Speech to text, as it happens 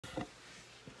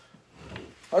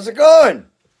How's it going?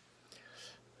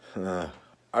 I'm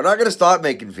not going to stop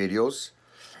making videos.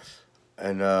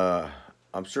 And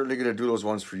I'm certainly going to do those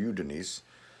ones for you, Denise.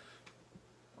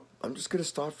 I'm just going to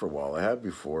stop for a while. I have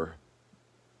before.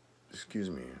 Excuse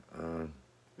me.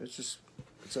 It's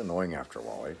annoying after a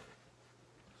while, eh?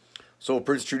 So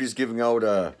Prince Trudy's giving out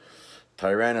a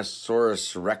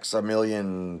Tyrannosaurus Rex $1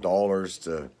 million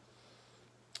to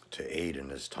aid in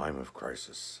this time of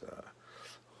crisis.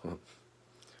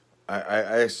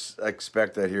 I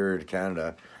expect that here in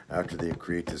Canada, after they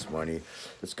create this money,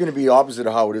 it's going to be opposite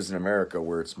of how it is in America,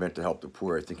 where it's meant to help the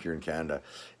poor. I think here in Canada,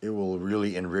 it will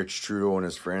really enrich Trudeau and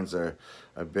his friends. I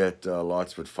bet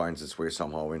lots of it finds its way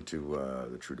somehow into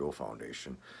the Trudeau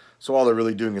Foundation. So all they're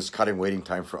really doing is cutting waiting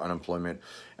time for unemployment.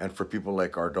 And for people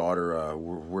like our daughter who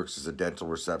works as a dental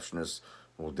receptionist,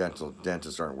 well,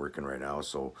 dentists aren't working right now,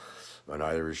 so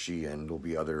neither is she, and there'll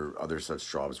be other such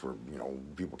jobs where, you know,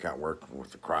 people can't work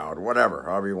with the crowd or whatever,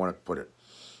 however you want to put it,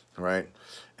 right?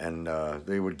 And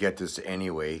they would get this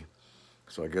anyway.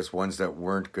 So I guess ones that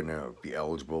weren't going to be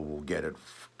eligible will get it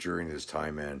during this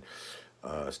time, and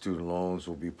student loans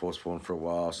will be postponed for a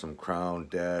while, some crown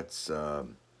debts,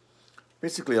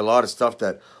 basically a lot of stuff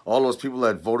that all those people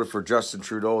that voted for Justin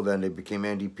Trudeau, then they became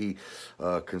NDP,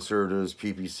 Conservatives,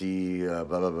 PPC,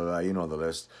 blah, blah, blah, you know the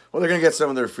list. Well, they're going to get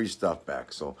some of their free stuff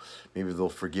back, so maybe they'll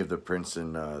forgive the prince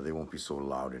and they won't be so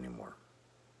loud anymore.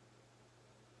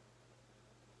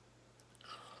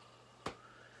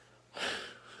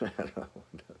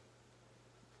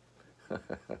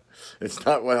 It's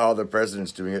not how the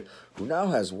president's doing it, who now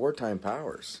has wartime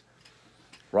powers.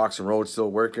 Rocks and roads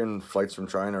still working. Flights from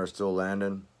China are still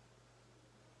landing.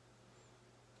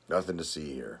 Nothing to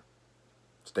see here.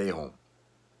 Stay home.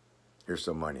 Here's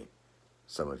some money.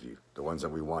 Some of you, the ones that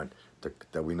we want,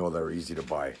 that we know that are easy to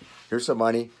buy. Here's some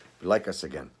money. Like us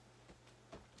again.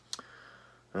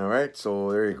 All right,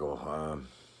 so there you go.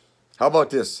 How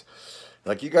about this?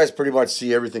 Like, you guys pretty much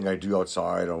see everything I do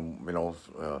outside. You know.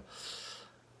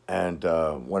 And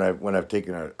when I've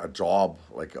taken a job,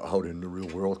 like out in the real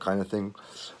world kind of thing,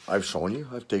 I've shown you.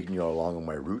 I've taken you along on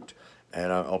my route.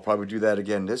 And I'll probably do that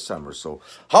again this summer. So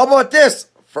how about this?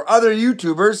 For other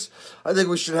YouTubers, I think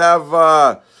we should have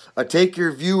a Take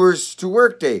Your Viewers to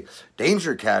Work Day.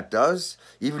 Danger Cat does.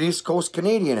 Even East Coast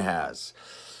Canadian has.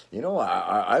 You know,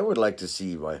 I would like to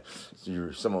see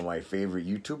some of my favorite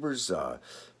YouTubers,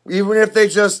 even if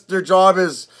their job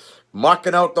is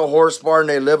mucking out the horse barn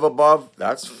they live above,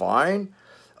 that's fine.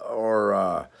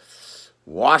 Or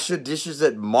washing dishes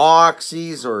at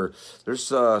Moxie's, or there's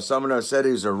someone that said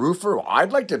he's a roofer. Well,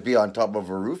 I'd like to be on top of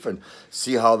a roof and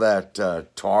see how that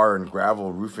tar and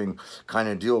gravel roofing kind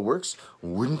of deal works.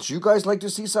 Wouldn't you guys like to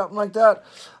see something like that?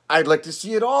 I'd like to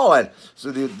see it all. And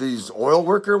so these oil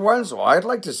worker ones, well, I'd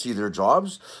like to see their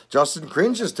jobs. Justin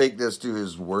Cringe has taken this to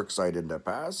his work site in the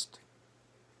past.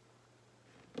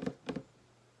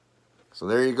 So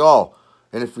there you go.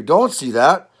 And if we don't see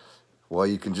that, well,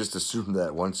 you can just assume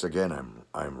that once again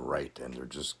I'm right and they're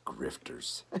just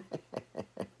grifters.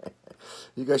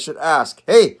 You guys should ask,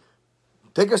 hey,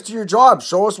 take us to your job.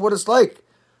 Show us what it's like.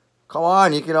 Come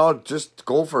on, you can all just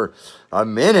go for a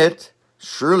minute.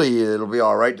 Surely it'll be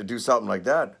all right to do something like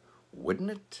that, wouldn't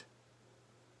it?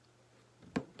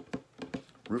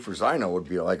 Roofers I know would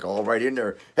be like all right in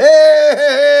there.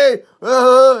 Hey,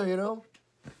 you know.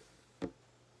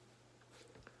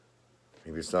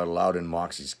 Maybe it's not allowed in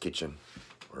Moxie's kitchen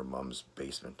or Mom's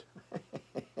basement.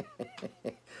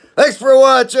 Thanks for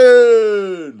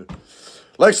watching.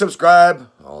 Like, subscribe,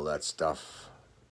 all that stuff.